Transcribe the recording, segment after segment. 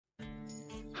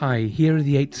Hi, here are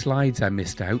the 8 slides I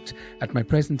missed out at my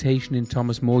presentation in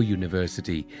Thomas More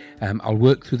University. I'll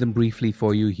work through them briefly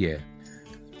for you here.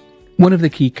 One of the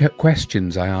key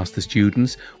questions I asked the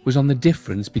students was on the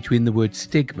difference between the word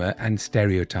stigma and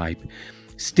stereotype.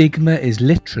 Stigma is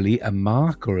literally a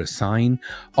mark or a sign,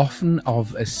 often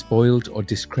of a spoiled or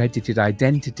discredited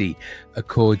identity,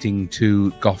 according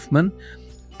to Goffman.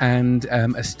 And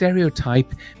a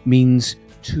stereotype means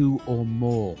 2 or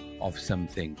more of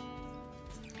something.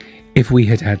 If we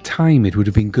had had time, it would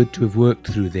have been good to have worked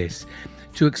through this,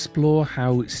 to explore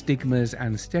how stigmas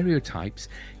and stereotypes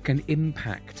can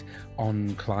impact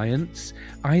on clients,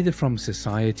 either from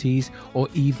societies or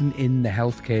even in the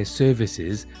healthcare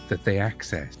services that they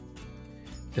access.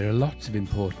 There are lots of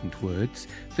important words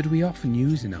that we often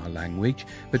use in our language,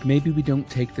 but maybe we don't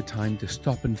take the time to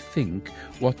stop and think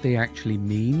what they actually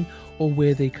mean or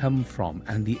where they come from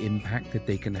and the impact that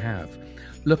they can have.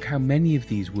 Look how many of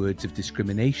these words of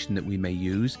discrimination that we may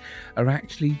use are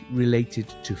actually related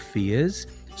to fears,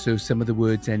 so some of the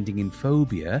words ending in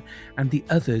phobia, and the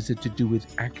others are to do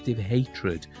with active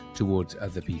hatred towards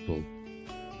other people.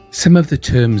 Some of the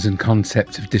terms and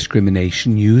concepts of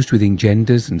discrimination used within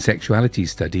genders and sexuality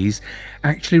studies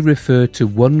actually refer to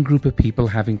one group of people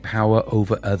having power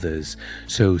over others.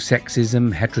 So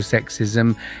sexism,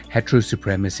 heterosexism,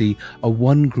 heterosupremacy are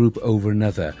one group over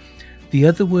another. The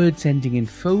other words ending in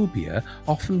phobia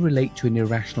often relate to an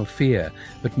irrational fear,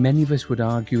 but many of us would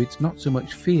argue it's not so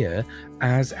much fear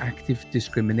as active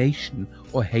discrimination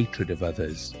or hatred of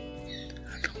others.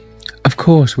 Of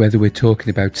course, whether we're talking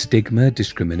about stigma,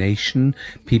 discrimination,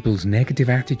 people's negative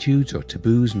attitudes or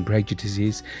taboos and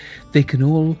prejudices, they can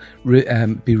all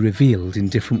be revealed in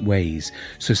different ways.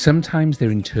 So sometimes they're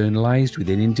internalized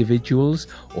within individuals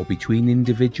or between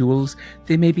individuals.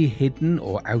 They may be hidden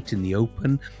or out in the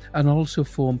open and also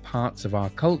form parts of our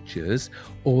cultures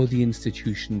or the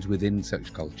institutions within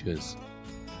such cultures.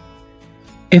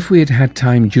 If we had had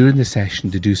time during the session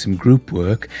to do some group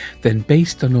work, then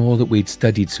based on all that we'd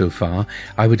studied so far,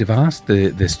 I would have asked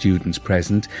the students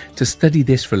present to study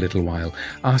this for a little while,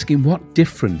 asking what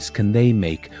difference can they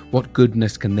make, what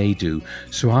goodness can they do.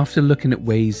 So after looking at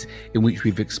ways in which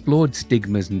we've explored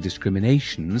stigmas and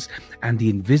discriminations and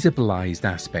the invisibilized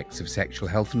aspects of sexual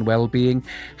health and well-being,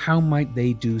 how might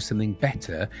they do something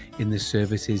better in the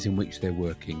services in which they're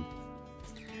working?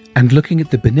 And looking at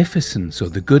the beneficence or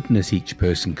the goodness each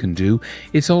person can do,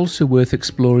 it's also worth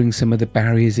exploring some of the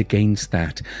barriers against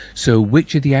that. So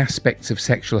which are the aspects of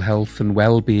sexual health and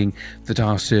well-being that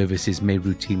our services may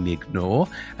routinely ignore,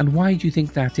 and why do you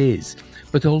think that is?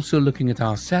 But also looking at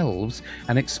ourselves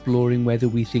and exploring whether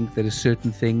we think there are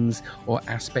certain things or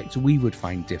aspects we would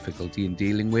find difficulty in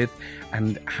dealing with,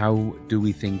 and how do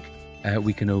we think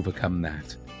we can overcome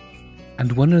that.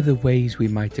 And one of the ways we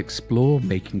might explore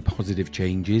making positive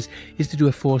changes is to do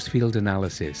a force field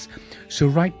analysis. So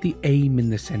write the aim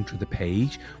in the center of the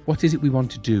page. What is it we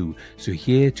want to do? So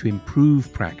here, to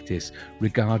improve practice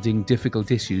regarding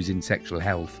difficult issues in sexual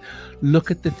health.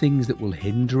 Look at the things that will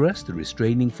hinder us, the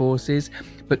restraining forces,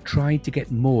 but try to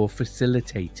get more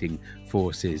facilitating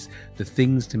forces, the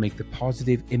things to make the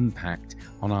positive impact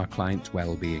on our clients'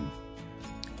 well-being.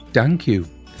 Thank you.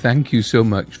 Thank you so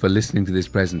much for listening to this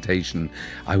presentation.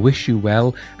 I wish you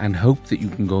well and hope that you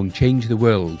can go and change the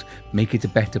world, make it a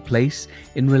better place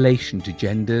in relation to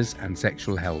genders and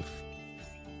sexual health.